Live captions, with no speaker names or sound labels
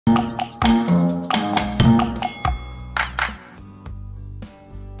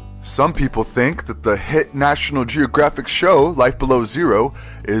Some people think that the hit National Geographic show, Life Below Zero,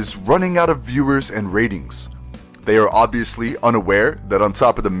 is running out of viewers and ratings. They are obviously unaware that on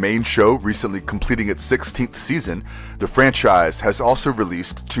top of the main show recently completing its 16th season, the franchise has also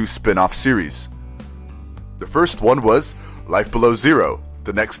released 2 spin-off series. The first one was Life Below Zero,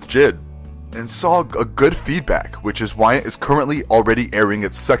 The Next Gen, and saw a good feedback, which is why it is currently already airing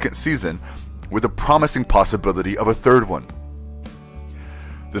its 2nd season, with a promising possibility of a 3rd one.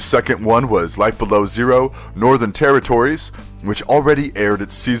 The second one was Life Below Zero, Northern Territories, which already aired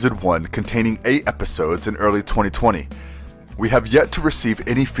its Season 1 containing 8 episodes in early 2020. We have yet to receive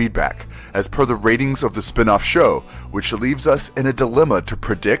any feedback, as per the ratings of the spin-off show, which leaves us in a dilemma to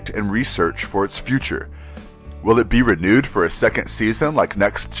predict and research for its future. Will it be renewed for a 2nd season like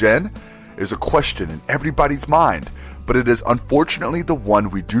Next Gen? Is a question in everybody's mind, but it is unfortunately the one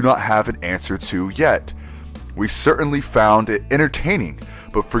we do not have an answer to yet. We certainly found it entertaining,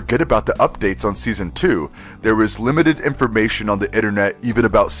 but forget about the updates on Season 2, there is limited information on the internet even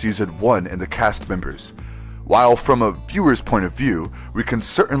about Season 1 and the cast members. While from a viewer's point of view, we can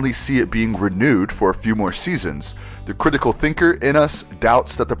certainly see it being renewed for a few more seasons, the critical thinker in us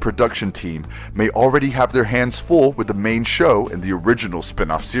doubts that the production team may already have their hands full with the main show and the original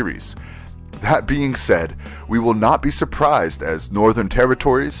spin-off series. That being said, we will not be surprised as Northern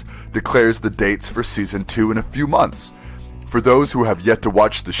Territories declares the dates for Season 2 in a few months. For those who have yet to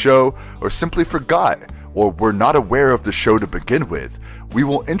watch the show, or simply forgot, or were not aware of the show to begin with, we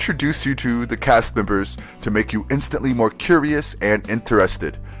will introduce you to the cast members to make you instantly more curious and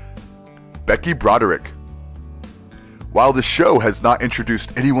interested. Becky Broderick. While the show has not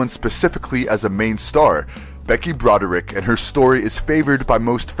introduced anyone specifically as a main star, Becky Broderick and her story is favored by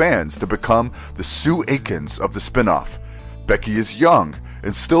most fans to become the Sue Aikens of the spinoff. Becky is young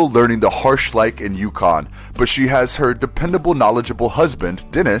and still learning the harsh life in Yukon, but she has her dependable, knowledgeable husband,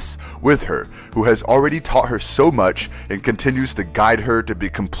 Dennis, with her, who has already taught her so much and continues to guide her to be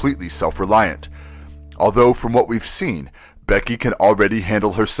completely self-reliant. Although from what we've seen, Becky can already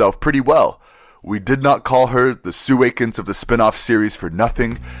handle herself pretty well. We did not call her the Sue Aikens of the spin-off series for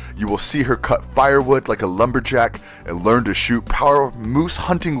nothing. You will see her cut firewood like a lumberjack and learn to shoot power moose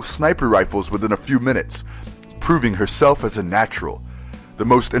hunting sniper rifles within a few minutes, proving herself as a natural. The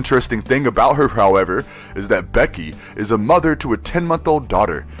most interesting thing about her, however, is that Becky is a mother to a 10-month-old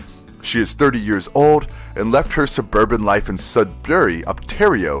daughter. She is 30 years old and left her suburban life in Sudbury,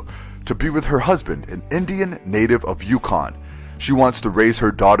 Ontario, to be with her husband, an Indian native of Yukon. She wants to raise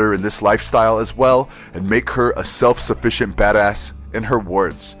her daughter in this lifestyle as well and make her a self-sufficient badass, in her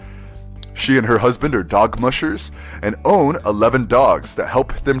words. She and her husband are dog mushers and own 11 dogs that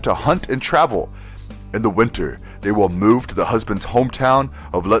help them to hunt and travel. In the winter, they will move to the husband's hometown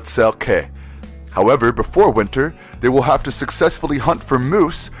of Letselke. However, before winter, they will have to successfully hunt for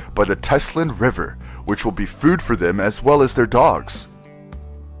moose by the Teslin River, which will be food for them as well as their dogs.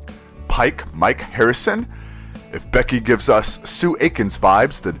 Pike Mike Harrison? If Becky gives us Sue Aikens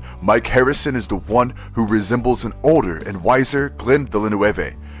vibes, then Mike Harrison is the one who resembles an older and wiser Glenn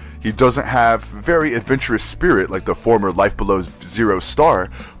Villeneuve. He doesn't have very adventurous spirit like the former Life Below Zero star,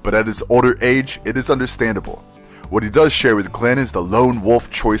 but at his older age, it is understandable. What he does share with Glenn is the lone wolf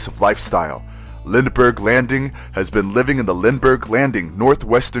choice of lifestyle. Lindbergh Landing has been living in the Lindbergh Landing,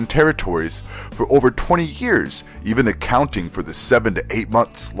 Northwestern Territories for over 20 years, even accounting for the 7 to 8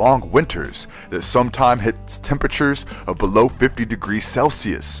 months long winters that sometimes hits temperatures of below 50 degrees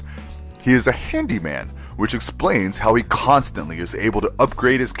Celsius. He is a handyman, which explains how he constantly is able to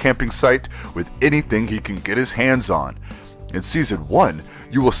upgrade his camping site with anything he can get his hands on. In Season 1,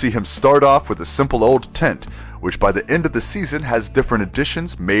 you will see him start off with a simple old tent, which by the end of the season has different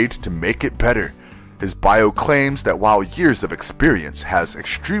additions made to make it better. His bio claims that while years of experience has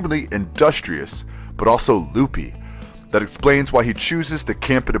extremely industrious, but also loopy. That explains why he chooses to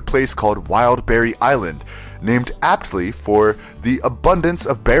camp at a place called Wildberry Island, named aptly for the abundance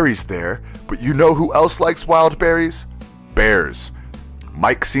of berries there, but you know who else likes wild berries? Bears.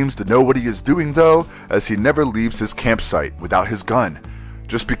 Mike seems to know what he is doing though, as he never leaves his campsite without his gun.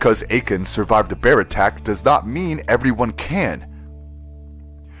 Just because Aikens survived a bear attack does not mean everyone can.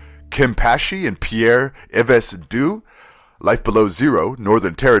 Kim Pashy and Pierre Yves Du, Life Below Zero,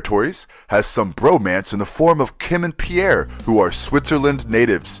 Northern Territories, has some bromance in the form of Kim and Pierre, who are Switzerland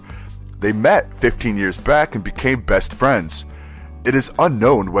natives. They met 15 years back and became best friends. It is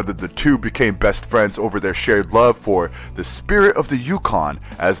unknown whether the two became best friends over their shared love for the spirit of the Yukon,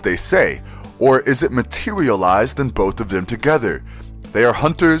 as they say, or is it materialized in both of them together? They are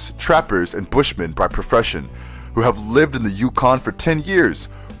hunters, trappers, and bushmen by profession, who have lived in the Yukon for 10 years,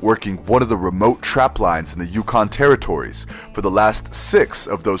 working one of the remote trap lines in the Yukon territories for the last 6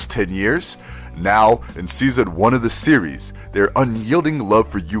 of those 10 years. Now, in season 1 of the series, their unyielding love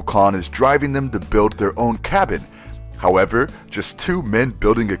for Yukon is driving them to build their own cabin. However, just 2 men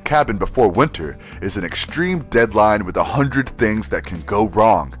building a cabin before winter is an extreme deadline with 100 things that can go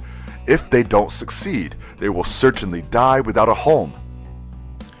wrong. If they don't succeed, they will certainly die without a home.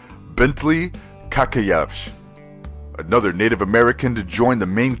 Bentley Kakayevch. Another Native American to join the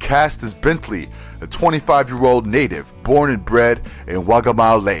main cast is Bentley, a 25-year-old native born and bred in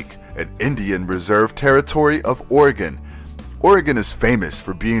Wagamau Lake, an Indian Reserve territory of Oregon. Oregon is famous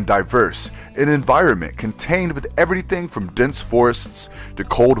for being diverse, an environment contained with everything from dense forests to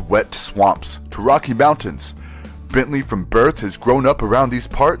cold, wet swamps to rocky mountains. Bentley from birth has grown up around these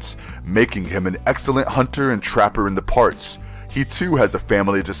parts, making him an excellent hunter and trapper in the parts. He too has a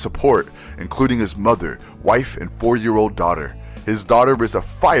family to support, including his mother, wife, and 4-year-old daughter. His daughter is a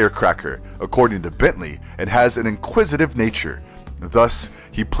firecracker, according to Bentley, and has an inquisitive nature. Thus,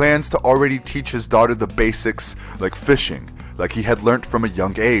 he plans to already teach his daughter the basics like fishing, like he had learnt from a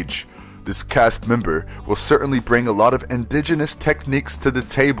young age. This cast member will certainly bring a lot of indigenous techniques to the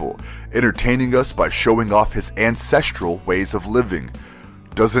table, entertaining us by showing off his ancestral ways of living.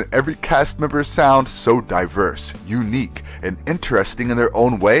 Doesn't every cast member sound so diverse, unique, and interesting in their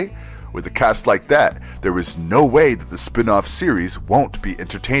own way? With a cast like that, there is no way that the spin-off series won't be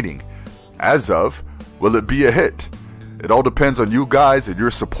entertaining. As of, will it be a hit? It all depends on you guys and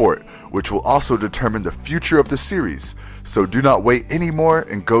your support, which will also determine the future of the series, so do not wait anymore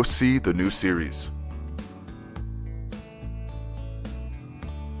and go see the new series.